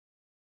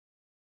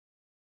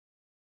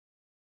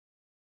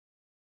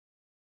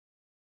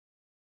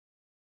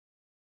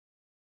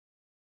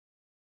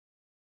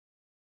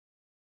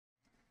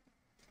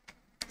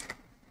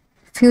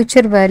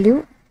Future value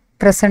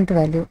present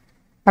value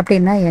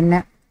அப்படின்னா என்ன,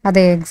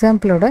 அதை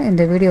எக்ஸாம்பிளோட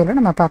இந்த வீடியோவில்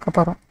நம்ம பார்க்க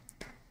போகிறோம்.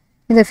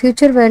 இந்த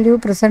ஃபியூச்சர் வேல்யூ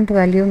ப்ரெசன்ட்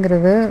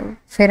வேல்யூங்கிறது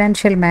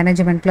ஃபைனான்ஷியல்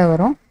மேனேஜ்மெண்ட்டில்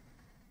வரும்.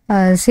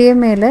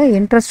 சிஎம்ஏல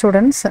இன்ட்ரெஸ்ட்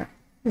ஸ்டூடெண்ட்ஸ்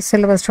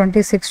சிலபஸ்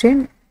 2016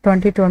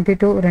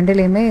 2022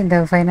 ரெண்டுலேயுமே இந்த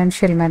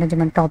ஃபைனான்ஷியல்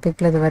மேனேஜ்மெண்ட்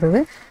டாப்பிக்கில் இது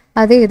வருது.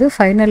 அதே இது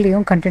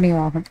ஃபைனல்லையும் கண்டினியூ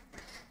ஆகும்.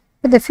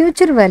 இந்த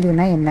ஃபியூச்சர்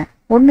வேல்யூனா என்ன?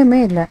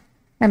 ஒன்றுமே இல்லை.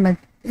 நம்ம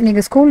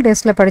நீங்கள் ஸ்கூல்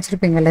டேஸில்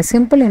படிச்சிருப்பீங்கல்ல,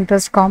 சிம்பிள்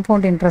இன்ட்ரெஸ்ட்,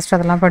 காம்பவுண்ட் இன்ட்ரெஸ்ட்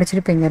அதெல்லாம்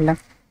படிச்சிருப்பீங்கல்ல.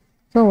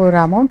 ஸோ ஒரு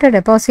அமௌண்ட்டை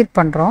டெபாசிட்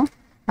பண்ணுறோம்,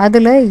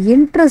 அதில்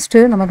இன்ட்ரெஸ்ட்டு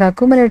நமக்கு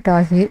அக்குமுலேட்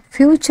ஆகி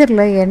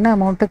ஃப்யூச்சரில் என்ன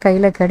அமௌண்ட்டு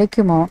கையில்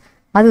கிடைக்குமோ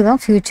அதுதான்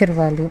ஃப்யூச்சர்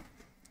வேல்யூ.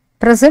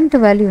 ப்ரெசண்ட்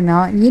வேல்யூனா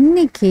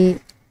இன்றைக்கி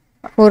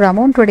ஒரு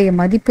அமௌண்ட்டுடைய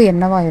மதிப்பு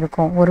என்னவாக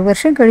இருக்கும். ஒரு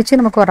வருஷம் கழித்து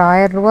நமக்கு ஒரு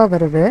 1000 ரூபா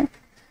வருது,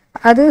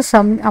 அது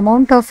some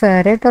amount of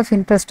rate of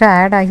இன்ட்ரெஸ்ட்டை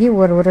add ஆகி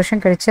ஒரு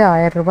வருஷம் கழித்து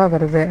 1000 ரூபா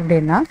வருது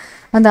அப்படின்னா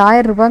அந்த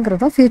 1000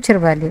 ரூபாங்கிறது தான்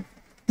ஃப்யூச்சர் வேல்யூ.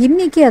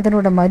 இன்றைக்கி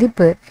அதனோட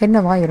மதிப்பு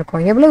என்னவா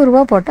இருக்கும், எவ்வளோ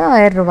ரூபா போட்டால்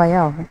 1000 ரூபாயா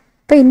ஆகும்.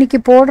 இப்போ இன்றைக்கி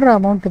போடுற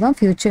அமௌண்ட்டு தான்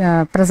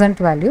ப்ரெசண்ட்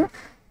வேல்யூ,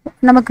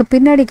 நமக்கு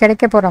பின்னாடி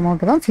கிடைக்க போகிற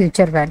அமௌண்ட்டு தான்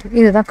ஃப்யூச்சர் வேல்யூ.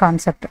 இதுதான்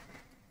கான்செப்ட்.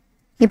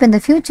 இப்போ இந்த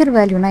ஃப்யூச்சர்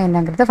வேல்யூனா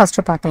என்னங்கிறத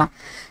ஃபஸ்ட்டு பார்க்கலாம்.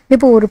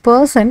 இப்போ ஒரு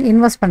பர்சன்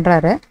இன்வெஸ்ட்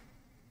பண்ணுறாரு,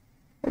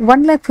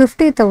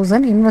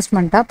 1,50,000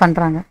 இன்வெஸ்ட்மெண்ட்டாக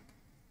பண்ணுறாங்க.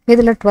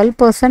 இதில்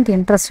 12%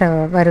 இன்ட்ரெஸ்ட்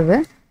வருது.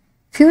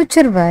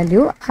 Future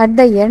value at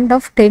the end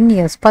of 10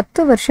 years,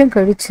 10 வருஷம்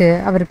கழித்து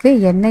அவருக்கு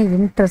என்ன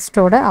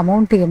இன்ட்ரெஸ்ட்டோட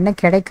அமௌண்ட்டு என்ன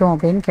கிடைக்கும்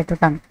அப்படின்னு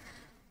கேட்டிருக்காங்க.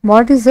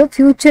 What is the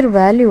future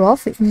value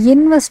of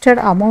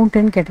invested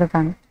அமௌண்ட்டுன்னு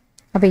கேட்டிருக்காங்க.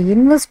 அப்போ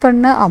இன்வெஸ்ட்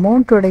பண்ண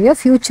அமௌண்ட்டுடைய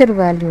ஃப்யூச்சர்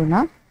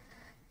வேல்யூனா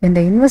இந்த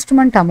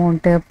இன்வெஸ்ட்மெண்ட்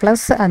அமௌண்ட்டு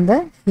ப்ளஸ் அந்த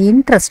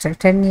இன்ட்ரெஸ்ட்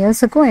 10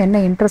 இயர்ஸுக்கும் என்ன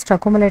இன்ட்ரெஸ்ட்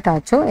அக்குமுலேட்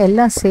ஆச்சோ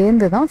எல்லாம்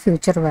சேர்ந்து தான்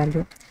future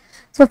value.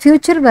 So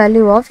future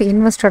value of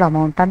invested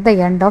amount at the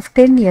end of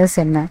 10 years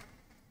என்ன?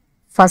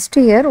 ஃபஸ்ட்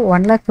இயர்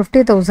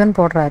 1,50,000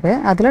 போடுறாரு,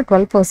 அதில்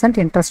 12%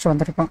 இன்ட்ரெஸ்ட்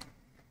வந்திருக்கும்.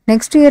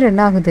 நெக்ஸ்ட் இயர்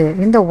என்ன ஆகுது,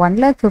 இந்த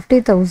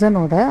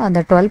 1,50,000ஓட அந்த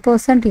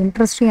 12%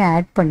 இன்ட்ரெஸ்ட்டையும்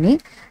ஆட் பண்ணி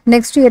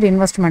நெக்ஸ்ட் இயர்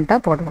இன்வெஸ்ட்மெண்ட்டாக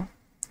போடுவோம்.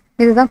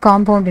 இதுதான்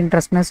காம்பவுண்ட்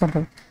இன்ட்ரெஸ்ட்னு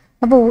சொல்கிறது.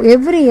 அப்போ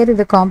எவ்ரி இயர்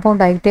இது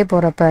காம்பவுண்ட் ஆகிட்டே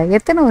போகிறப்ப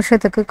எத்தனை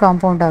வருஷத்துக்கு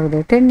காம்பவுண்ட் ஆகுது?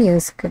 10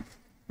 இயர்ஸ்க்கு.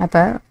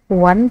 அப்போ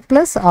 1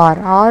 + R,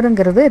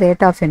 ஆருங்கிறது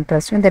ரேட் ஆஃப்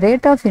இன்ட்ரெஸ்ட். இந்த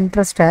ரேட் ஆஃப்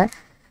இன்ட்ரெஸ்ட்டை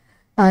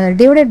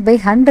டிவைடட் பை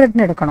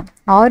 100ன்னு எடுக்கணும்.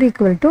 ஆர்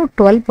ஈக்குவல் டு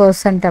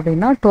 12%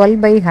 அப்படின்னா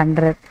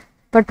 12/100.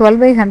 இப்போ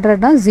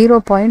 12/100னா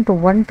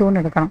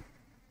 0.12ன்னு எடுக்கணும்.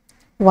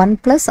 1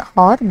 +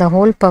 R the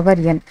whole power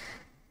n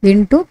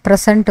into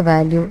present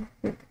value.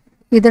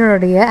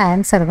 இதனுடைய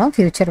ஆன்சர் தான்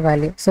future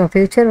value. So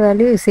future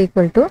value is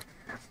equal to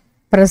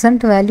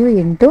present value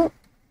into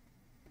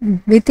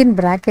within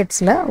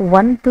bracketsல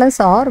 1 +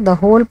 R the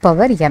whole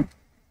power n.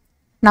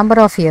 number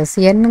of years,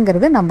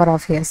 nங்கிறது number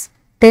of years.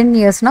 10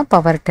 இயர்ஸ்னா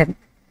power 10,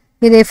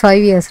 இதே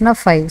 5 இயர்ஸ்னா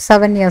 5,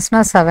 7 இயர்ஸ்னா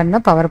 7ன்னு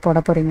power போட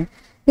போகிறீங்க.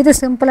 இது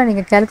சிம்பிளாக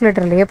நீங்கள்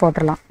கேல்குலேட்டர்லேயே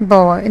போட்டுடலாம்.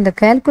 இப்போது இந்த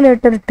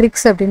கேல்குலேட்டர்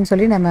ட்ரிக்ஸ் அப்படின்னு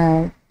சொல்லி நம்ம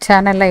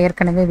சேனலில்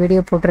ஏற்கனவே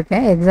வீடியோ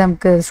போட்டிருக்கேன்,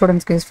 எக்ஸாமுக்கு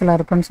ஸ்டூடெண்ட்ஸ்க்கு யூஸ்ஃபுல்லாக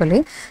இருக்கும்னு சொல்லி.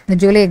 இந்த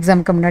ஜூலை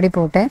எக்ஸாமுக்கு முன்னாடி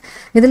போட்டேன்.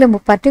 இதில்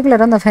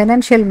பர்டிகுலராக இந்த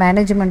ஃபைனான்ஷியல்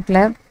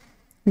மேனேஜ்மெண்ட்டில்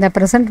இந்த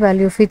ப்ரெசென்ட்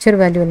வேல்யூ ஃபியூச்சர்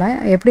வேல்யூலாம்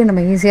எப்படி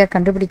நம்ம ஈஸியாக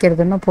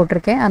கண்டுபிடிக்கிறதுன்னு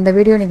போட்டிருக்கேன். அந்த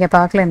வீடியோ நீங்கள்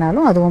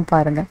பார்க்கலனாலும் அதுவும்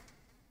பாருங்கள்.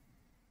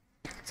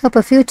 ஸோ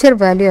இப்போ ஃபியூச்சர்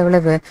வேல்யூ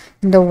எவ்வளவு?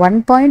 இந்த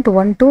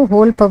 1.12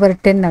 ஹோல் பவர்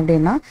 10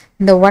 அப்படின்னா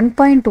இந்த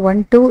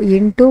 1.12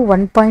 இன்ட்டு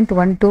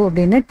 1.12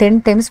 அப்படின்னு 10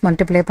 டைம்ஸ்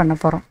மல்டிப்ளை பண்ண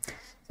போகிறோம்.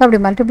 ஸோ அப்படி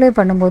மல்டிப்ளை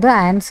பண்ணும்போது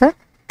ஆன்சர்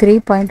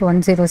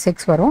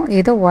 3.106 வரும்.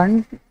 இதை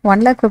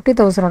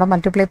 1,50,000ஓட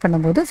மல்டிப்ளை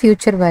பண்ணும்போது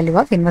future value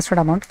of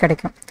invested amount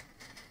கிடைக்கும்.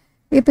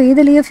 இப்போ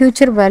இதுலேயே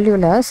ஃப்யூச்சர்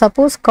வேல்யூவில்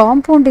சப்போஸ்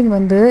காம்பவுண்டிங்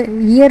வந்து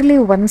இயர்லி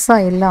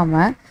ஒன்ஸாக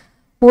இல்லாமல்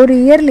ஒரு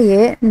இயர்லேயே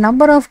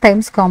நம்பர் ஆஃப்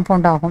டைம்ஸ்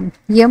காம்பவுண்ட் ஆகும்.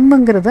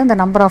 எம்ங்கிறது அந்த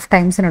நம்பர் ஆஃப்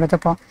டைம்ஸ்னு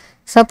எடுத்துப்போம்.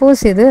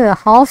 சப்போஸ் இது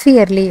ஹாஃப்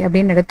இயர்லி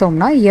அப்படின்னு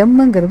எடுத்தோம்னா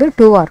எம்ங்கிறது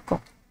 2ஆக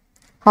இருக்கும்.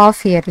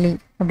 ஹாஃப் இயர்லி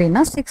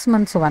அப்படின்னா 6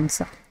 months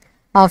ஒன்ஸ்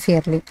ஹாஃப்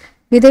இயர்லி.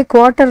 இதே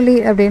குவார்ட்டர்லி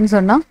அப்படின்னு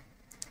சொன்னால்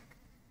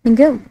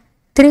இங்கே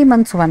 3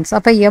 months ஒன்ஸ்,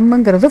 அப்போ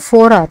எம்ங்கிறது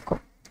 4ஆக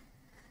இருக்கும்.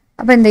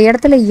 அப்போ இந்த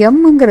இடத்துல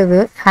எம்ங்கிறது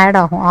ஆட்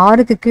ஆகும்.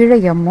 ஆருக்கு கீழே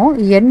எம்மும்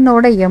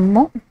என்னோட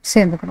எம்மும்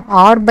சேர்ந்துக்கணும்.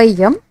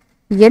 R/M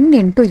n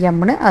இன்ட்டு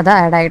எம்னு அதான்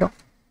ஆட் ஆகிடும்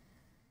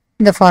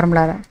இந்த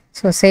ஃபார்முலா தான்.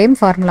 ஸோ சேம்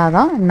ஃபார்முலா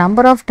தான்.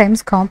 நம்பர் ஆஃப்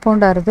டைம்ஸ்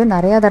காம்பவுண்ட் ஆகுது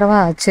நிறையா தடவை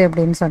ஆச்சு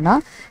அப்படின்னு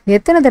சொன்னால்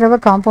எத்தனை தடவை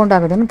காம்பவுண்ட்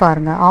ஆகுதுன்னு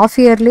பாருங்கள். ஆஃப்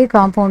இயர்லி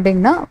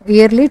காம்பவுண்டிங்னா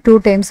இயர்லி 2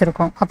 டைம்ஸ்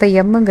இருக்கும். அப்போ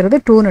எம்ங்கிறது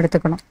 2ன்னு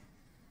எடுத்துக்கணும்.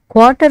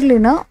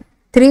 குவார்ட்டர்லினா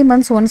 3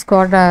 months ஒன்ஸ்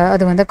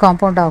அது வந்து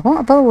காம்பவுண்ட் ஆகும்.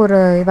 அப்போ ஒரு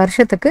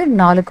வருஷத்துக்கு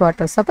 4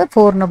 குவார்ட்டர்ஸ், அப்போ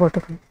 4ன்னு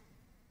போட்டுக்கணும்.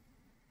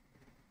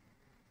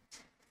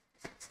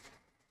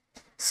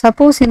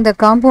 சப்போஸ் இந்த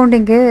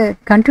காம்பவுண்டிங்கு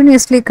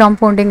கண்டினியூஸ்லி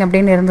காம்பவுண்டிங்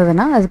அப்படின்னு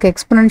இருந்ததுன்னா அதுக்கு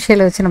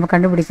எக்ஸ்பொனென்ஷியலை வச்சு நம்ம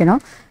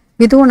கண்டுபிடிக்கணும்.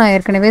 இதுவும் நான்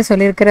ஏற்கனவே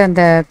சொல்லியிருக்கிற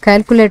அந்த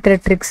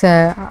கால்குலேட்டர் ட்ரிக்ஸை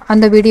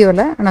அந்த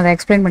வீடியோவில் நான் அதை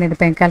எக்ஸ்பிளைன்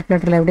பண்ணியிருப்பேன்,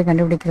 கால்குலேட்டரில் எப்படி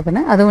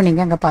கண்டுபிடிக்கிறதுன்னு. அதுவும்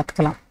நீங்கள் அங்கே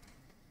பார்த்துக்கலாம்.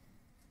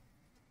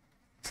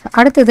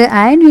 அடுத்தது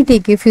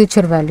ஆன்யூட்டிக்கு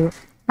ஃபியூச்சர் வேல்யூ.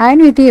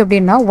 ஆன்யூட்டி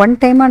அப்படின்னா ஒன்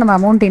டைமாக நம்ம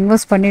அமௌண்ட்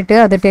இன்வெஸ்ட் பண்ணிவிட்டு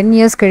அது 10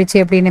 இயர்ஸ் கழிச்சு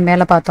அப்படின்னு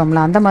மேலே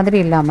பார்த்தோம்ல, அந்த மாதிரி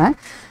இல்லாமல்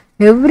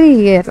எவ்ரி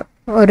இயர்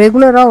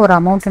ரெகுலராக ஒரு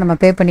அமௌண்ட்டு நம்ம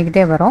பே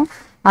பண்ணிக்கிட்டே வரோம்.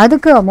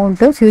 அதுக்கு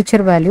அமௌண்ட்டு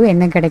ஃபியூச்சர் வேல்யூ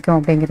என்ன கிடைக்கும்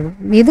அப்படிங்கிறது.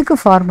 இதுக்கு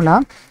ஃபார்முலா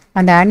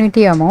அந்த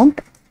ஆன்யூட்டி அமௌண்ட்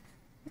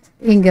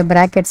இங்கே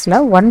ப்ராக்கெட்ஸில்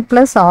 1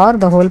 + r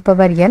the whole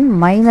power n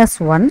minus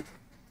 1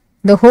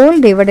 the whole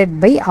divided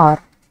by r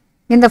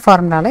இந்த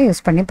ஃபார்முலாவில்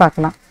யூஸ் பண்ணி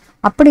பார்க்கலாம்.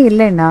 அப்படி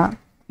இல்லைன்னா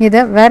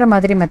இதை வேறு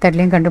மாதிரி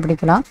மெத்தட்லையும்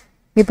கண்டுபிடிக்கலாம்.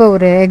 இப்போ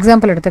ஒரு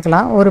எக்ஸாம்பிள்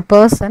எடுத்துக்கலாம். ஒரு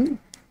பர்சன்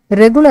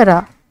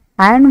ரெகுலராக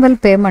ஆனுவல்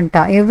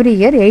பேமெண்ட்டாக எவ்ரி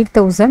இயர்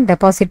 8,000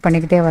 டெபாசிட்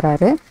பண்ணிக்கிட்டே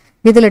வராரு.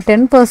 இதில்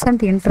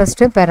 10%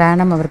 இன்ட்ரெஸ்ட்டு பெர்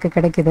ஆனம் அவருக்கு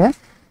கிடைக்குது.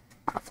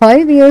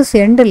 5 இயர்ஸ்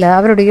எண்டில்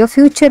அவருடைய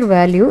ஃபியூச்சர்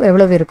வேல்யூ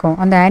எவ்வளவு இருக்கும்,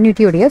 அந்த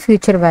ஆன்யூட்டியுடைய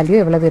ஃபியூச்சர் வேல்யூ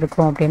எவ்வளவு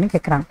இருக்கும் அப்படின்னு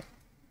கேட்குறாங்க.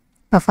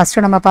 இப்போ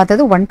ஃபஸ்ட்டு நம்ம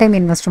பார்த்தது ஒன் டைம்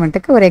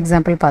இன்வெஸ்ட்மெண்ட்டுக்கு ஒரு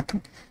எக்ஸாம்பிள்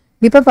பார்த்தோம்.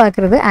 இப்போ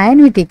பார்க்குறது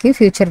ஆன்யூட்டிக்கு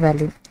ஃபியூச்சர்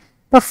வேல்யூ.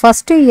 இப்போ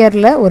ஃபஸ்ட்டு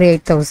இயரில் ஒரு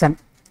 8,000,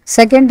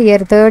 second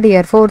year, third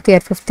year, fourth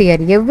year, fifth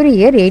year every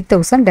year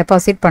 8,000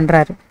 deposit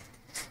பண்ணுறாரு.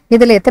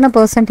 இதில் எத்தனை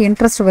பர்சன்ட்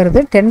இன்ட்ரெஸ்ட் வருது?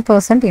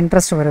 10%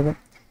 இன்ட்ரெஸ்ட் வருது.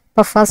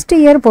 இப்போ ஃபஸ்ட்டு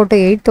இயர் போட்ட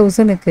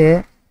 8,000க்கு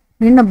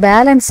இன்னும்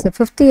பேலன்ஸ்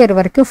ஃபிஃப்த் இயர்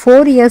வரைக்கும்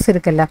 4 இயர்ஸ்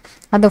இருக்குல்ல,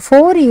 அந்த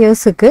 4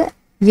 இயர்ஸுக்கு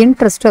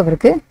இன்ட்ரெஸ்ட்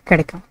அவருக்கு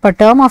கிடைக்கும். இப்போ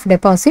term of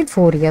deposit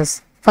 4 years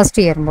first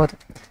year போது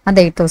அந்த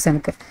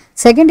 8,000க்கு.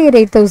 செகண்ட் இயர்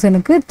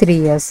 8,000க்கு 3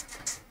 இயர்ஸ்,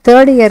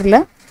 தேர்ட் இயரில்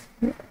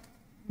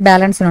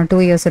பேலன்ஸ் இன்னும் 2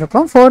 இயர்ஸ்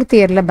இருக்கும், ஃபோர்த்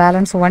இயரில்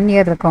பேலன்ஸ் 1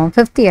 இயர் இருக்கும்,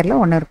 ஃபிஃப்த் இயரில்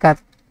ஒன்றும் இருக்காது.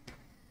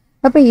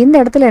 அப்போ இந்த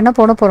இடத்துல என்ன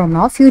போட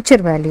போகிறோம்னா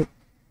ஃபியூச்சர் வேல்யூ.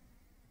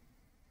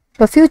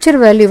 இப்போ ஃபியூச்சர்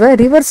வேல்யூவை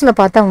ரிவர்ஸில்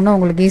பார்த்தா இன்னும்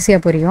உங்களுக்கு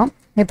ஈஸியாக புரியும்.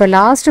 இப்போ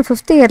லாஸ்ட்டு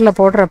ஃபிஃப்த் இயரில்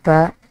போடுறப்ப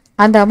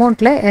அந்த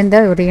அமௌண்ட்டில் எந்த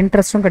ஒரு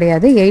இன்ட்ரெஸ்ட்டும்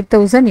கிடையாது.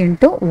 8,000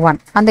 × 1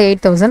 அந்த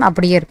 8,000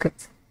 அப்படியே இருக்குது.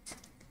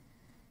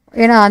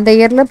 ஏன்னா அந்த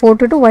இயரில்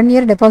போட்டுட்டு 1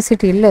 இயர்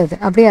டெபாசிட் இல்லை, அது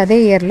அப்படியே அதே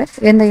இயரில்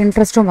எந்த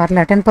இன்ட்ரெஸ்ட்டும் வரல,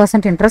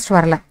 10% இன்ட்ரெஸ்ட்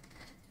வரல.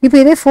 இப்போ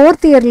இதே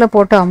ஃபோர்த் இயரில்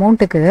போட்ட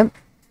அமௌண்ட்டுக்கு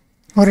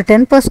ஒரு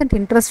 10%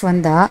 இன்ட்ரெஸ்ட்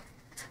வந்தால்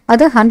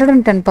அது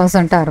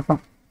 110%ஆக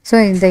இருக்கும். ஸோ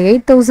இந்த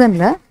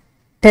 8,000ல்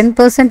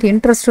 10%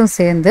 இன்ட்ரெஸ்ட்டும்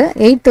சேர்ந்து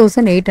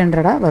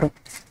 8,800 வரும்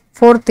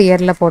ஃபோர்த்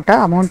இயரில் போட்ட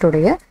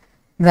அமௌண்ட்டுடைய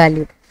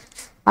வேல்யூ.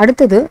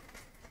 அடுத்தது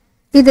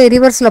இது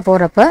ரிவர்ஸில்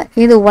போகிறப்ப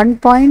இது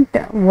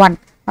 1.1,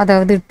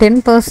 அதாவது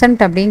 10%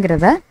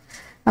 அப்படிங்கிறத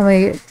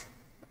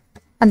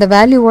அந்த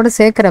வேல்யூவோடு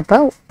சேர்க்குறப்ப,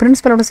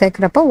 பிரின்சிபலோடு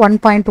சேர்க்குறப்ப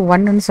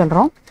 1.1ன்னு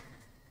சொல்கிறோம்.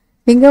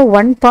 இங்கே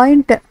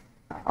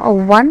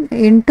 1.1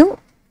 இன்ட்டு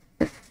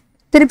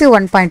திருப்பி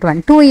 1.1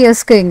 2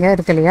 இயர்ஸ்க்கு இங்கே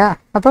இருக்கு இல்லையா,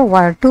 அப்போ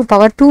 2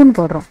 பவர் 2ன்னு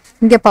போடுறோம்,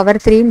 இங்கே பவர்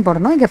 3ன்னு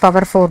போடணும், இங்கே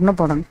பவர் 4ன்னு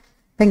போடணும்.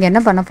 இப்போ இங்கே என்ன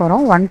பண்ண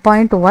போகிறோம்,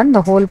 1.1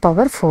 the whole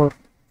power 4,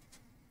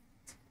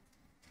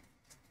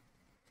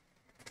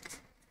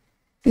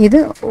 இது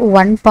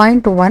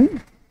 1.1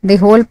 the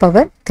whole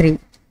power 3,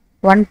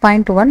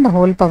 1.1 the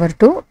whole power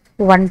 2,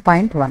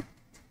 1.1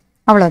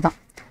 அவ்வளோதான்.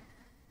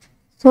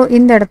 ஸோ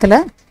இந்த இடத்துல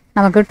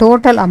நமக்கு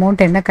டோட்டல்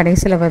அமௌண்ட் என்ன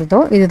கடைசியில் வருதோ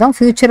இதுதான்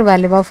future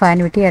value of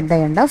annuity at the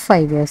end of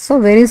 5 years. So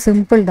very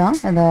simple தான்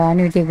அந்த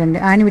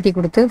ஆன்யூட்டி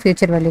கொடுத்து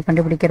future value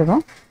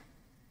கண்டுபிடிக்கிறதும்.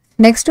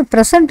 Next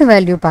present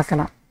value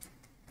பார்க்கலாம்.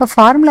 இப்போ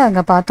ஃபார்முலா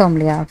அங்கே பார்த்தோம்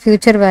இல்லையா,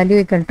 future value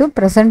equal to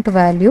present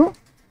value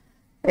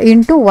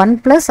into 1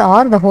 +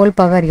 r the whole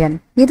power n.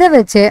 இதை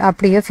வச்சு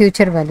அப்படியே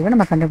ஃபியூச்சர் வேல்யூவை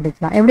நம்ம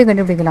கண்டுபிடிக்கலாம். எப்படி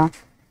கண்டுபிடிக்கலாம்,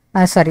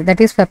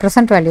 தட் இஸ்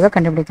ப்ரெசன்ட் வேல்யூவை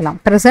கண்டுபிடிக்கலாம்.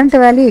 Present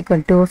value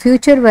equal to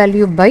future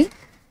value by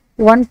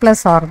 1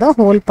 + r the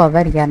whole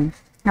power n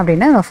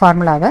அப்படின்னு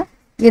ஃபார்முலாவை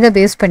இதை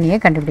பேஸ் பண்ணியே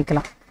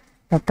கண்டுபிடிக்கலாம்.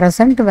 இப்போ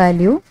present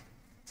value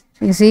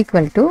is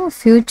equal to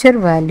future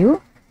value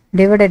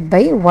divided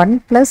by 1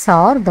 +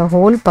 r the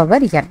whole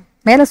power n.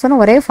 மேலே சொன்ன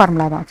ஒரே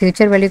ஃபார்முலா தான்.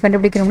 ஃபியூச்சர் வேல்யூ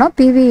கண்டுபிடிக்கணும்னா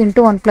PV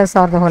 × 1 +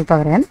 r the whole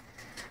power n,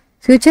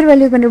 future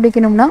value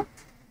கண்டுபிடிக்கணும்னா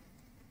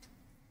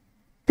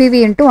PV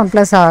 × 1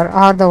 +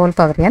 r the whole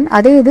power n.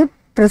 அதே இது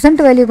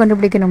present value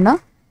கண்டுபிடிக்கணும்னா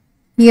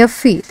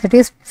FE, that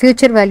is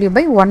future value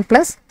by 1 +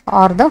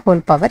 r the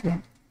whole power n.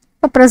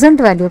 இப்போ ப்ரெசன்ட்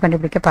வேல்யூ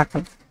கண்டுபிடிக்க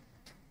பார்க்கலாம்.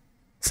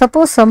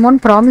 Suppose someone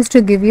promised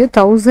to give you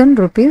 1,000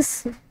 rupees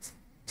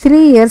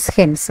 3 years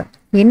hence.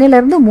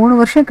 இன்னிலேருந்து 3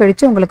 வருஷம்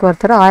கழித்து உங்களுக்கு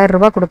ஒருத்தர் 1,000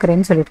 ரூபாய்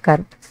கொடுக்குறேன்னு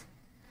சொல்லியிருக்காரு.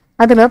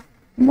 அதில்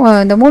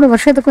இந்த 3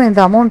 வருஷத்துக்கும்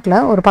இந்த அமௌண்ட்டில்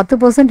ஒரு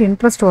 10%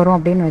 இன்ட்ரெஸ்ட் வரும்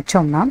அப்படின்னு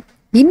வச்சோம்னா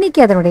இன்றைக்கி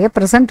அதனுடைய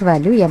ப்ரெசன்ட்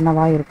வேல்யூ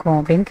என்னவா இருக்கும்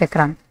அப்படின்னு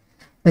கேட்குறாங்க.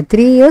 இப்போ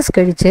 3 இயர்ஸ்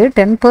கழித்து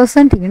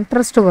 10%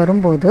 இன்ட்ரெஸ்ட்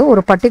வரும்போது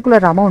ஒரு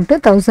பர்டிகுலர் அமௌண்ட்டு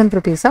 1,000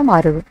 ருபீஸாக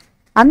மாறுது.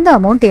 அந்த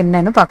அமௌண்ட்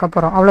என்னன்னு பார்க்க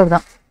போகிறோம்,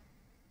 அவ்வளவுதான்.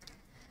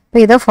 இப்போ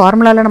இதை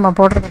ஃபார்முலாவில் நம்ம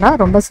போடுறதுலாம்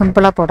ரொம்ப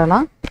சிம்பிளாக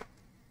போடலாம்.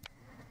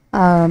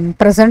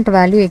 Present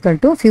value equal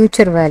to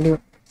future value,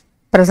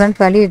 present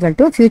value equal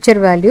to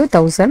future value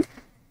 1,000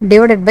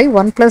 divided by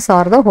 1 +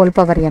 r the whole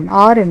power n.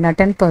 r என்ன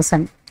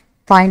 10%,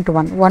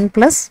 0.1, 1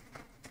 +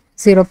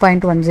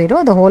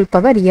 0.10 the whole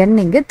power n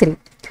இங்கே 3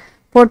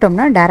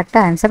 போட்டோம்னா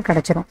டேரெக்டாக ஆன்சர்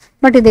கிடச்சிரும்.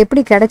 பட் இது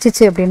எப்படி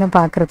கிடச்சிச்சு அப்படின்னு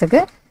பார்க்குறதுக்கு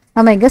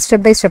நம்ம இங்கே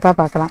ஸ்டெப் பை ஸ்டெப்பாக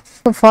பார்க்கலாம்.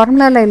 இப்போ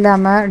ஃபார்முலாவில்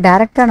இல்லாமல்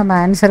டேரெக்டாக நம்ம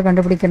ஆன்சர்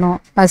கண்டுபிடிக்கணும்,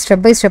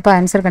 ஸ்டெப் பை ஸ்டெப்பாக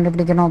ஆன்சர்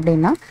கண்டுபிடிக்கணும்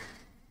அப்படின்னா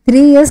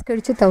 3 இயர்ஸ்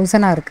கழித்து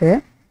 1,000 இருக்குது.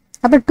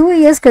 அப்போ 2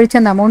 இயர்ஸ் கழித்து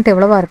அந்த அமௌண்ட்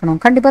எவ்வளோவா இருக்கணும்,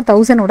 கண்டிப்பாக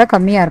 1,000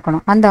 கம்மியாக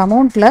இருக்கணும். அந்த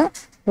அமௌண்ட்டில்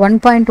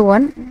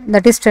 1.1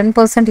 தட் இஸ்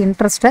 10%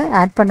 இன்ட்ரெஸ்ட்டை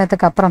ஆட்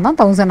பண்ணதுக்கு அப்புறம் தான்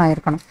 1,000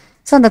 ஆயிருக்கணும்.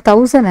 ஸோ அந்த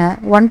 1,000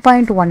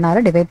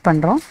 1.1 டிவைட்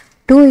பண்ணுறோம்.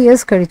 2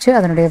 இயர்ஸ் கழித்து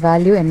அதனுடைய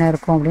வேல்யூ என்ன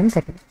இருக்கும் அப்படின்னு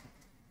தெரியும்.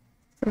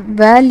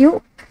 வேல்யூ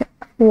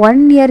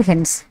 1 இயர்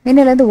ஹென்ஸ்,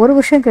 இன்னிலேருந்து 1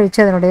 வருஷம் கழித்து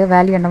அதனுடைய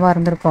வேல்யூ என்னவாக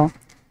இருந்திருக்கும்.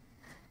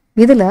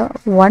 இதில்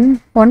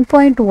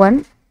 1.1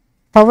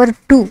 பவர்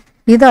 2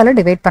 இதால்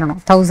டிவைட் பண்ணணும்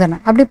 1000.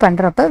 அப்படி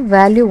பண்ணுறப்ப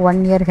வேல்யூ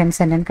 1 இயர் ஹென்ஸ்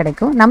என்னன்னு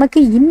கிடைக்கும். நமக்கு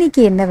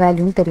இன்னைக்கு என்ன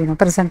வேல்யூன்னு தெரியணும்,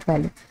 ப்ரெசென்ட்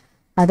வேல்யூ.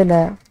 அதில்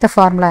த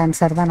ஃபார்முலா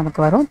ஆன்சர் தான் நமக்கு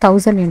வரும்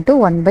 1000 ×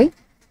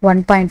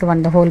 1/1.1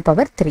 the whole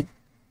power 3.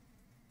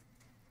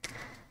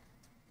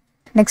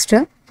 Next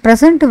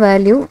present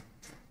value.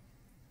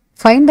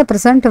 Find the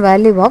present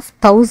value of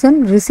 1000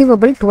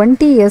 receivable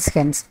 20 years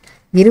hence.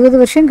 20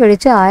 வருஷம்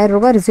கழித்து 1000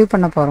 ரூபாய் ரிசீவ்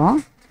பண்ண போகிறோம்.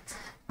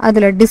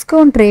 அதில்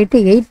டிஸ்கவுண்ட் ரேட்டு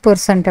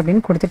 8%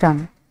 அப்படின்னு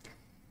கொடுத்துட்டாங்க.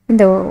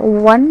 இந்த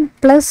 1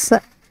 ப்ளஸ்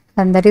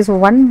தட் இஸ்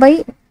 1/,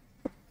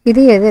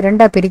 இது எது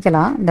ரெண்டாக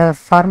பிரிக்கலாம் இந்த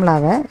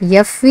ஃபார்முலாவை.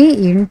 FV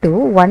 ×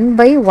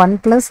 1/1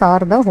 +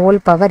 R the whole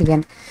power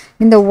n.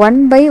 இந்த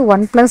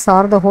 1/1 +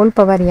 R the whole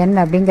power n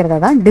அப்படிங்கிறத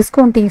தான்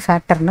டிஸ்கவுண்டிங்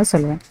ஃபேக்டர்னு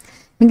சொல்லுவேன்.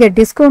 இங்கே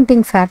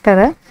டிஸ்கவுண்டிங்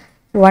ஃபேக்டரை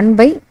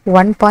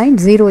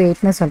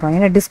 1/1.08ன்னு சொல்கிறோம்.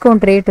 ஏன்னா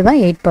டிஸ்கவுண்ட் ரேட்டு தான்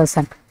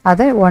 8%.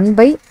 அதை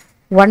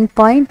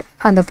 1/1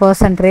 அந்த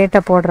பர்சன்ட்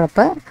ரேட்டை போடுறப்ப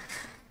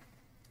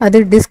அது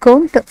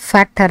டிஸ்கவுண்ட்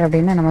ஃபேக்டர்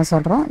அப்படின்னு நம்ம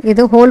சொல்கிறோம்.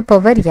 இது ஹோல்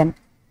பவர் n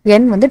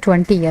வந்து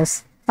 20 இயர்ஸ்.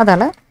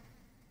 அதால்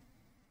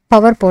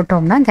பவர்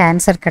போட்டோம்னா இங்கே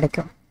ஆன்சர்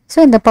கிடைக்கும். ஸோ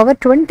இந்த பவர்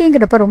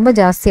 20ங்கிறப்ப ரொம்ப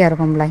ஜாஸ்தியாக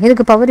இருக்கும்ல.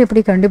 இதுக்கு பவர்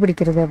எப்படி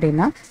கண்டுபிடிக்கிறது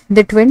அப்படின்னா,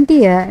 இந்த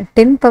 20யை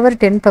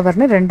 10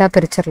 பவர்னு ரெண்டாக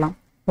பிரிச்சிடலாம்.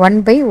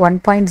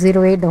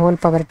 1/1.08 the whole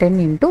power 10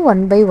 ×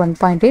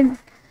 1/1.8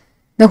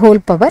 the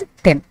whole power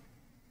 10.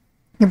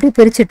 இப்படி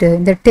பிரிச்சுட்டு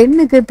இந்த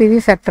 10க்கு பிவி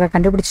ஃபேக்டரை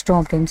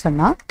கண்டுபிடிச்சிட்டோம் அப்படின்னு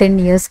சொன்னால் 10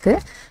 இயர்ஸ்க்கு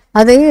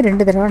அதே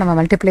 2 தடவை நம்ம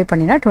மல்டிப்ளை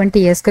பண்ணினா 20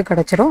 இயர்ஸ்க்கு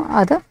கிடச்சிரும்.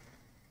 அதை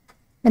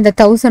இந்த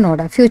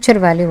 1000ஓட ஃபியூச்சர்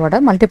வேல்யூவோட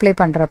மல்டிப்ளை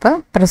பண்ணுறப்ப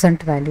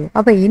ப்ரெசென்ட் வேல்யூ.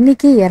 அப்போ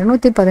இன்றைக்கி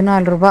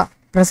 214 ரூபா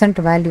ப்ரெசென்ட்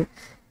வேல்யூ.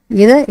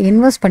 இதை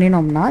இன்வெஸ்ட்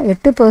பண்ணினோம்னா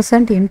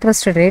 8%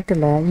 இன்ட்ரெஸ்ட்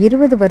ரேட்டில்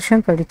 20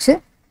 வருஷம் கழித்து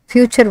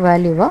ஃபியூச்சர்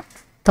வேல்யூவாக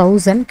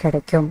 1000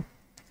 கிடைக்கும்.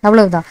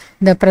 அவ்வளவுதான்.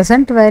 இந்த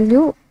ப்ரெசென்ட்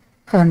வேல்யூ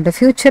அண்ட்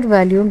ஃபியூச்சர்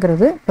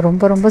வேல்யூங்கிறது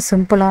ரொம்ப ரொம்ப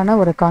சிம்பிளான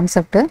ஒரு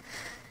கான்செப்டு.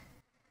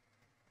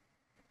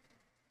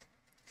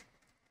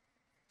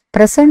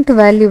 ப்ரெசென்ட்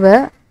வேல்யூவை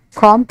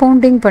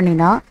காம்பவுண்டிங்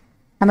பண்ணினா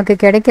நமக்கு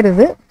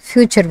கிடைக்கிறது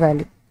ஃபியூச்சர்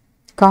வேல்யூ.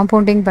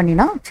 காம்பவுண்டிங்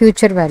பண்ணினா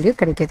ஃபியூச்சர் வேல்யூ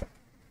கிடைக்கிது.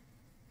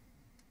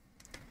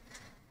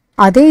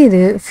 அதே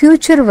இது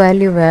ஃபியூச்சர்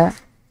வேல்யூவை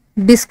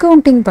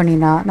டிஸ்கவுண்டிங்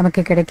பண்ணினா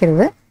நமக்கு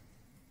கிடைக்கிறது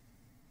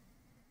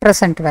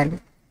ப்ரெசென்ட் வேல்யூ.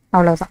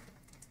 அவ்வளோதான்.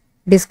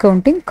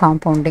 Discounting,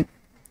 compounding.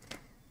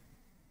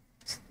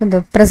 இந்த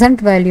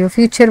present value,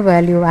 future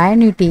value,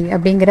 annuity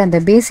அப்படிங்கிற அந்த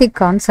பேசிக்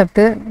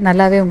கான்செப்ட்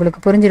நல்லாவே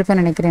உங்களுக்கு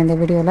புரிஞ்சிருக்குன்னு நினைக்கிறேன் இந்த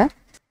வீடியோவில்.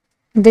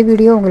 இந்த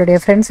வீடியோ உங்களுடைய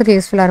ஃப்ரெண்ட்ஸுக்கு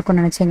யூஸ்ஃபுல்லாக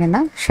இருக்கும்னு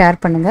நினச்சிங்கன்னா ஷேர்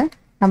பண்ணுங்கள்.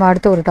 நம்ம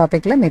அடுத்த ஒரு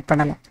டாப்பிக்கில் மீட்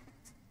பண்ணலாம்.